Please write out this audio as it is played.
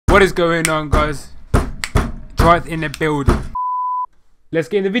What is going on, guys? Right in the building. Let's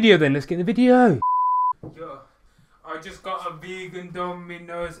get in the video then. Let's get in the video. Yo, I just got a vegan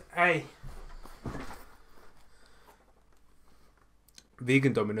Domino's. Hey.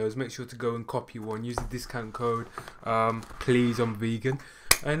 Vegan Domino's. Make sure to go and copy one. Use the discount code. Please, I'm vegan.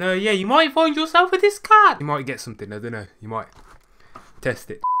 And yeah, you might find yourself a discount. You might get something. I don't know. You might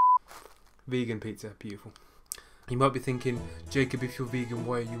test it. Vegan pizza, beautiful. You might be thinking, Jacob, if you're vegan,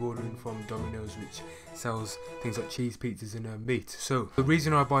 why are you ordering from Domino's, which sells things like cheese, pizzas and meat? So, the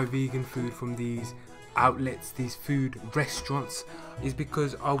reason I buy vegan food from these outlets, these food restaurants, is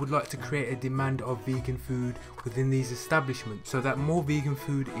because I would like to create a demand of vegan food within these establishments, so that more vegan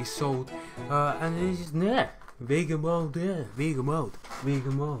food is sold, and it's just, yeah, vegan world, yeah, vegan world,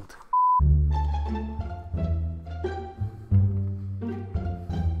 vegan world.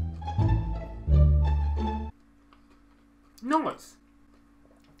 Nice.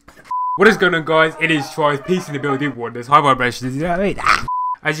 What is going on, guys? It is Tries, peace in the building, wonders, high vibrations, you know what I mean?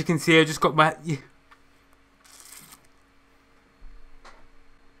 As you can see, I just got my...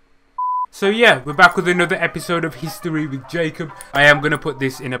 So yeah, we're back with another episode of History with Jacob. I am going to put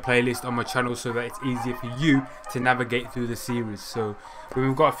this in a playlist on my channel so that it's easier for you to navigate through the series. So when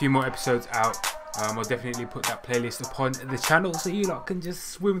we've got a few more episodes out, I'll definitely put that playlist upon the channel so you lot can just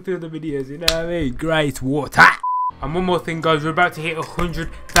swim through the videos, you know what I mean? Great water! And one more thing, guys, we're about to hit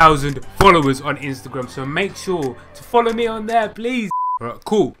 100,000 followers on Instagram, so make sure to follow me on there, please. Alright,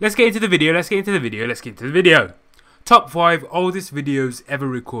 cool. Let's get into the video, let's get into the video, let's get into the video. Top 5 oldest videos ever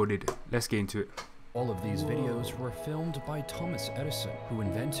recorded. Let's get into it. All of these videos were filmed by Thomas Edison, who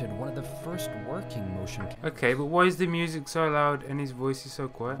invented one of the first working motion cameras. Okay, but why is the music so loud and his voice is so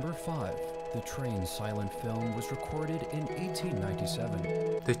quiet? Number 5. The Train silent film was recorded in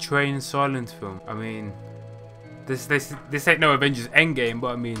 1897. The Train silent film. I mean... This ain't no Avengers Endgame, but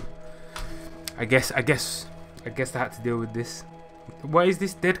I mean, I guess I had to deal with this. Why is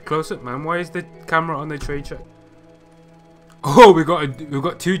this dead close up, man? Why is the camera on the train track? Oh, we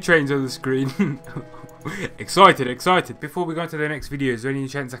got 2 trains on the screen. Excited. Before we go on to the next video, is there any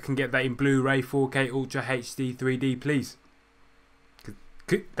chance I can get that in Blu-ray, 4K, Ultra HD, 3D, please?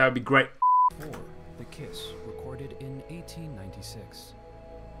 That would be great. 4. The Kiss, recorded in 1896.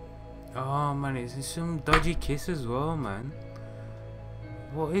 Oh man, it's some dodgy Kiss as well, man.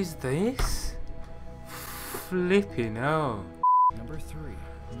 What is this? Flipping hell. Number 3.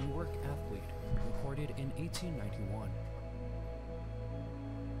 Newark Athlete, recorded in 1891.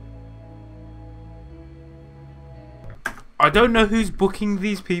 I don't know who's booking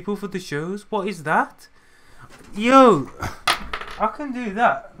these people for the shows. What is that? Yo, I can do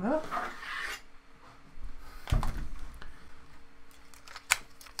that. Huh?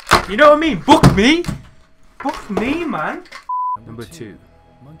 You know what I mean? Book me! Book me, man! Number 2.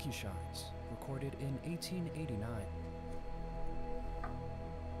 Monkey Shines, recorded in 1889.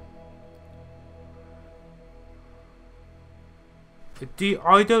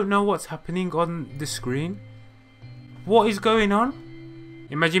 I don't know what's happening on the screen. What is going on?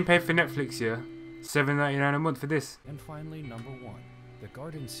 Imagine paying for Netflix here. $7.99 a month for this. And finally, number 1. The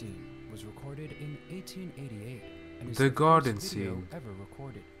Garden Scene was recorded in 1888. And is the Garden first video Scene. Ever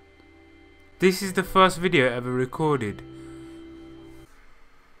recorded. This is the first video ever recorded.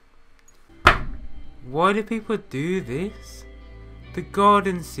 Why do people do this? The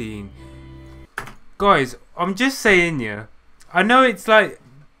Garden Scene. Guys, I'm just saying, yeah. I know it's like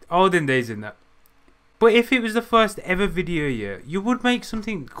olden days and that. But if it was the first ever video, yeah, you would make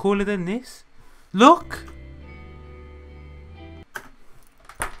something cooler than this. Look!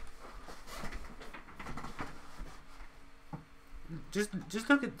 Just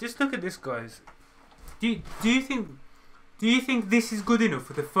look at this, guys. Do you think this is good enough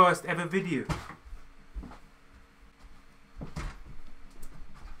for the first ever video?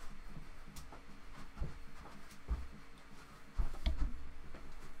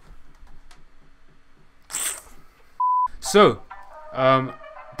 So,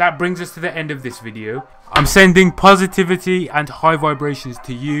 that brings us to the end of this video. I'm sending positivity and high vibrations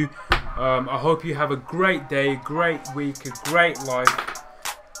to you. I hope you have a great day, great week, a great life,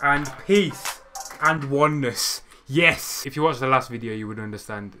 and peace and oneness. Yes! If you watched the last video, you would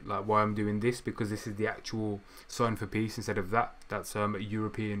understand like why I'm doing this, because this is the actual sign for peace instead of that. That's a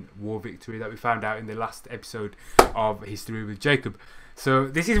European war victory that we found out in the last episode of History with Jacob. So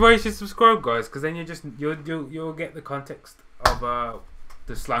this is why you should subscribe, guys, because then you'll get the context of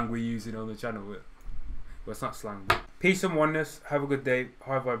the slang we're using on the channel. Well, it's not slang. Peace and oneness. Have a good day.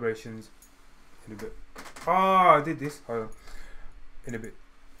 High vibrations. In a bit. Oh, I did this. Hold on. In a bit.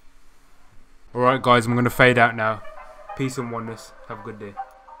 Alright, guys, I'm going to fade out now. Peace and oneness. Have a good day.